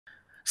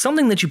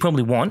Something that you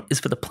probably want is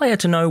for the player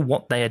to know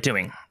what they are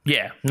doing.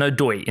 Yeah, no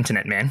doy,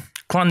 internet man.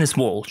 Climb this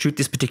wall, shoot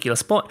this particular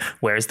spot,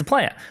 where is the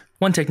player?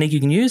 One technique you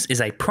can use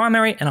is a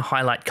primary and a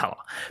highlight colour.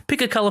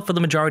 Pick a colour for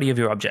the majority of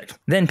your object.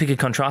 Then pick a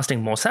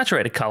contrasting, more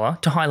saturated colour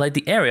to highlight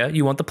the area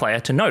you want the player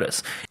to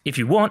notice. If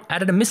you want,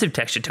 add an emissive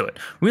texture to it.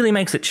 Really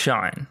makes it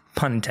shine,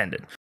 pun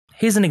intended.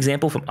 Here's an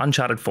example from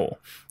Uncharted 4.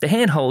 The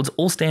handholds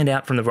all stand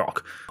out from the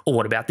rock. Or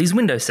what about these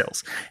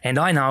windowsills? And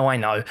I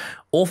know,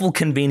 awful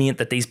convenient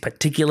that these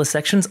particular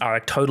sections are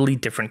a totally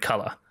different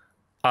colour.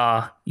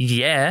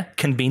 Yeah,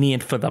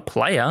 convenient for the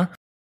player.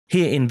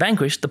 Here in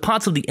Vanquish, the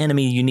parts of the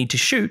enemy you need to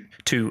shoot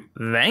to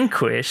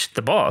vanquish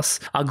the boss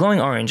are glowing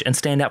orange and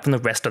stand out from the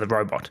rest of the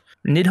robot.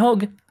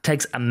 Nidhogg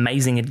takes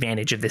amazing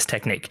advantage of this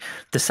technique.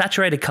 The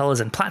saturated colours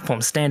and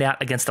platforms stand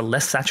out against a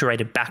less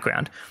saturated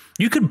background.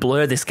 You could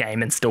blur this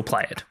game and still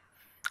play it.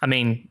 I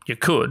mean, you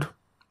could.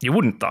 You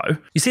wouldn't though.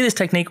 You see this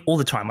technique all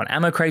the time on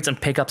ammo crates and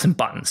pickups and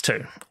buttons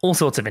too. All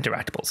sorts of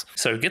interactables.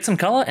 So get some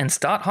colour and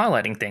start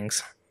highlighting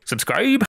things. Subscribe!